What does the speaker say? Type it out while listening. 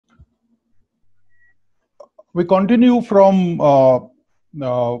We continue from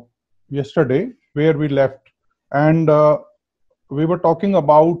yesterday where we left, and we were talking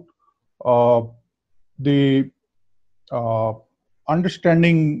about uh, the uh,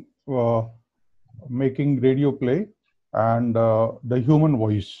 understanding making radio play and the human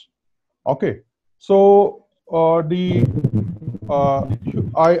voice. Okay, so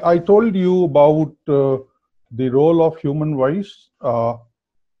I told you about the role of human voice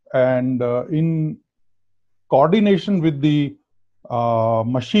and in coordination with the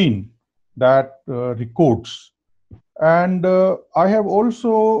machine that records. And I have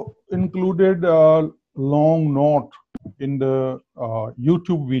also included a long note in the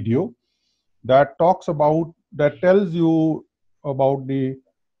YouTube video that talks about, that tells you about the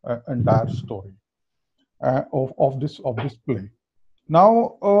entire story of this play.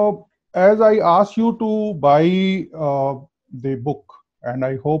 Now, as I ask you to buy the book, and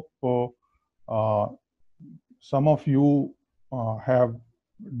I hope uh, some of you have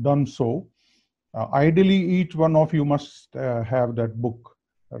done so. Ideally, each one of you must have that book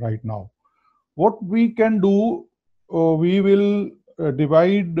right now. What we can do, we will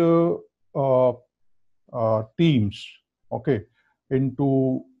divide uh, teams, okay,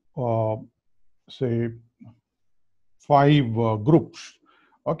 into say 5 groups,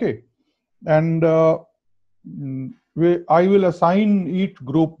 okay, and I will assign each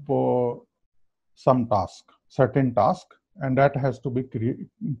group some task, certain task, and that has to be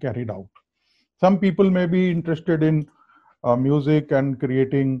carried out. Some people may be interested in music and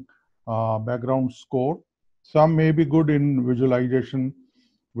creating background score. Some may be good in visualization,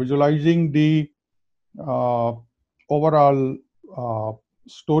 visualizing the uh, overall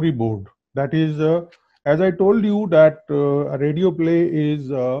storyboard. That is, as I told you, that a radio play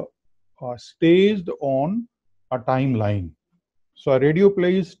is staged on a timeline. So a radio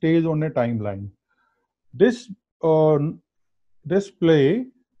play is staged on a timeline. This uh, this play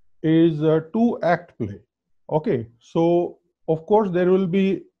is a two-act play. Okay, so of course there will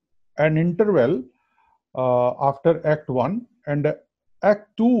be an interval after Act One, and Act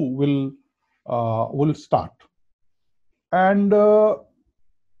Two will start. And uh,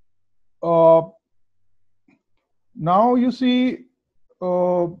 now you see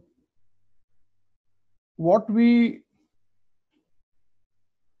uh, what we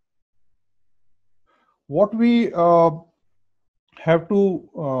have to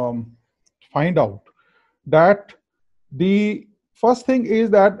find out, that the first thing is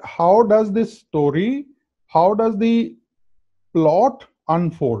that how does the plot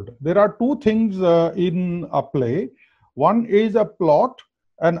unfold. There are two things in a play. One is a plot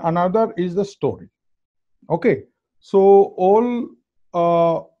and another is the story. Okay, so all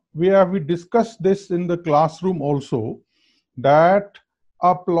we discussed this in the classroom also, that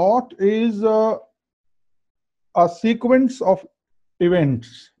a plot is a sequence of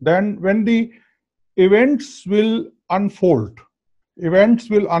events. Then when the events will unfold, events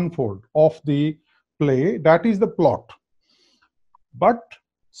will unfold of the play, that is the plot. But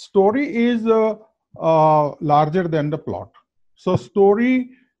story is larger than the plot. So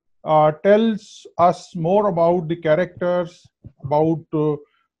story tells us more about the characters, about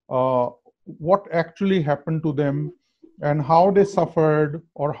what actually happened to them, and how they suffered,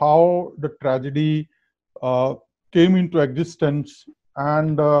 or how the tragedy uh, came into existence,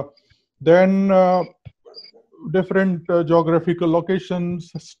 and then different geographical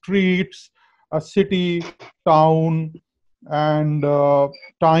locations, streets, a city, town, and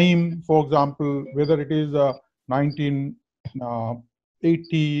time, for example, whether it is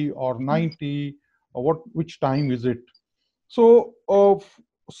 1980 or 90, or which time is it. So,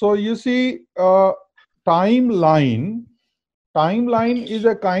 so you see, timeline. Timeline is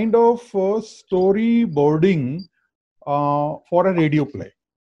a kind of storyboarding for a radio play.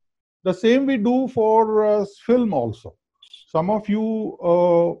 The same we do for film also. Some of you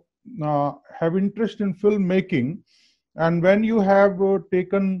have interest in filmmaking, and when you have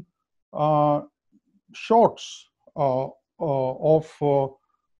taken uh, shots of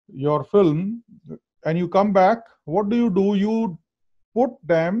your film, and you come back, what do? You put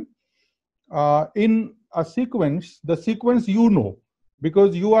them in a sequence, the sequence you know,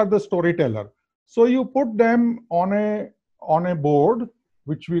 because you are the storyteller. So you put them on a board,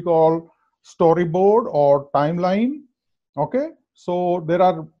 which we call storyboard or timeline. Okay, so there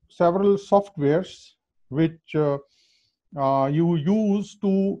are several softwares which you use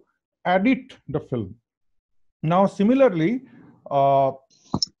to edit the film. Now, similarly, uh,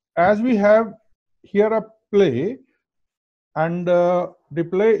 as we have here a play, and the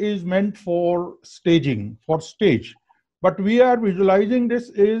play is meant for staging, for stage, but we are visualizing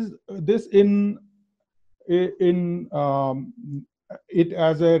this in it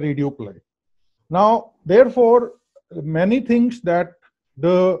as a radio play. Now, therefore, many things that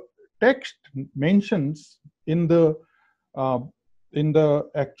the text mentions uh, in the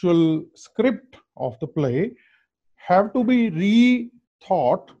actual script of the play have to be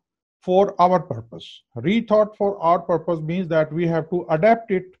rethought for our purpose. Rethought for our purpose means that we have to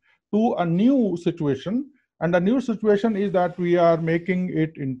adapt it to a new situation, and the new situation is that we are making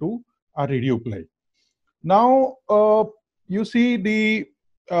it into a radio play. Now, you see the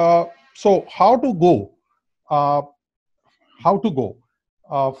so how to go? Uh, how to go?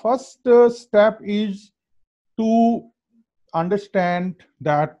 First step is to understand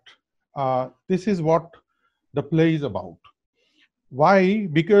that this is what the play is about. Why?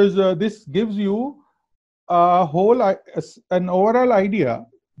 Because this gives you a whole an overall idea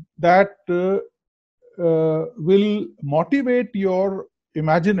that will motivate your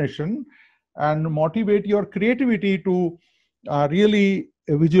imagination and motivate your creativity to really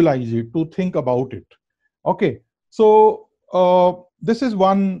visualize it, to think about it. Okay, so this is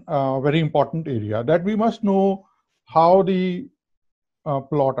one very important area that we must know how the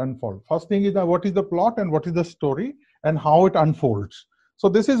plot unfolds. First thing is that what is the plot and what is the story and how it unfolds. So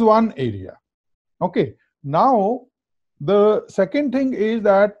this is one area. Okay, now the second thing is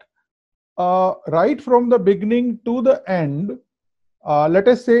that right from the beginning to the end, let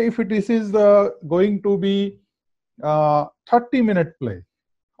us say if this is going to be 30-minute play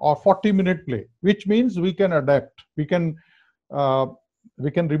or 40-minute play, which means we can adapt, uh,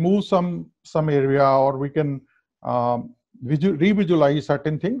 we can remove some area, or we can revisualize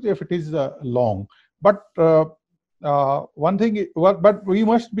certain things if it is long. But one thing, but we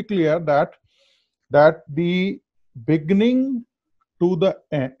must be clear that the beginning to the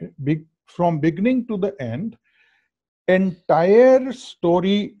end, from beginning to the end, entire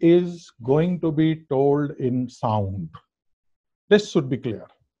story is going to be told in sound. This should be clear.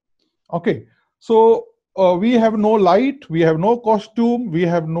 Okay, so we have no light, we have no costume, we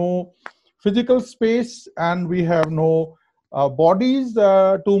have no physical space, and we have no bodies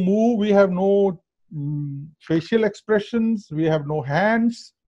to move, we have no facial expressions, we have no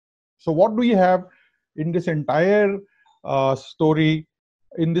hands. So what do we have in this entire story,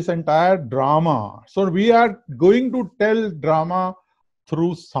 in this entire drama? So we are going to tell drama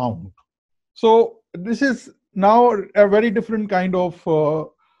through sound. So this is now a very different kind of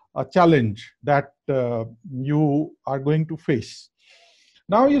a challenge that you are going to face.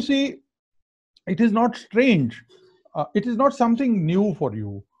 Now you see, it is not strange. It is not something new for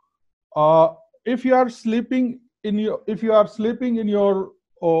you. If you are sleeping in your, if you are sleeping in your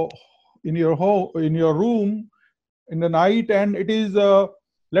home, in your room in the night, and it is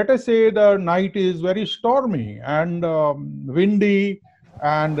let us say the night is very stormy and windy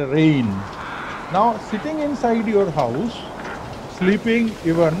and rain. Now sitting inside your house, sleeping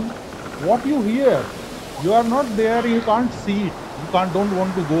even, what you hear, you are not there, you can't see it, you don't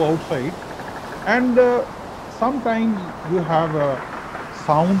want to go outside, and sometimes you have a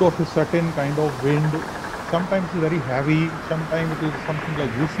sound of a certain kind of wind. Sometimes it's very heavy, sometimes it is something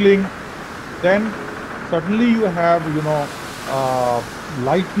like whistling. Then suddenly you have,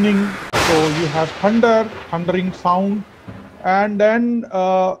 lightning, so you have thundering sound, and then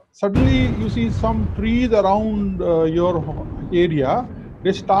suddenly you see some trees around your area,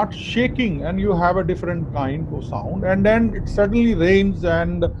 they start shaking, and you have a different kind of sound, and then it suddenly rains,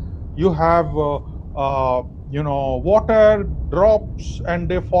 and you have water drops and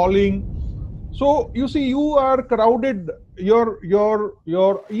they're falling. So you see, you are crowded, your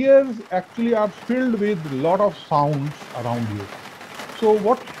ears actually are filled with a lot of sounds around you. So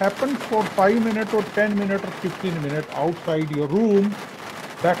what happens for 5 minutes or 10 minutes or 15 minutes outside your room,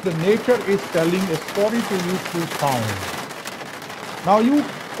 that the nature is telling a story to you through sound. Now you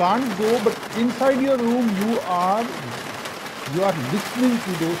can't go, but inside your room you are listening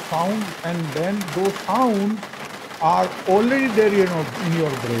to those sounds, and then those sounds are already there in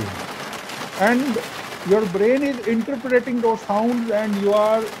your brain. And your brain is interpreting those sounds, and you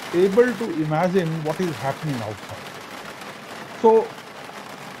are able to imagine what is happening outside. So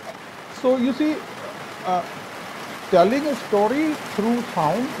you see, telling a story through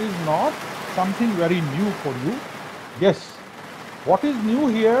sound is not something very new for you. Yes, what is new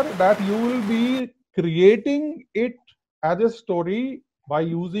here, that you will be creating it as a story by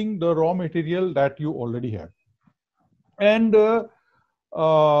using the raw material that you already have. And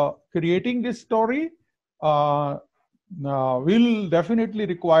creating this story will definitely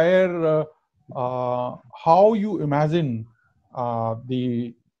require how you imagine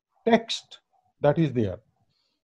the text that is there.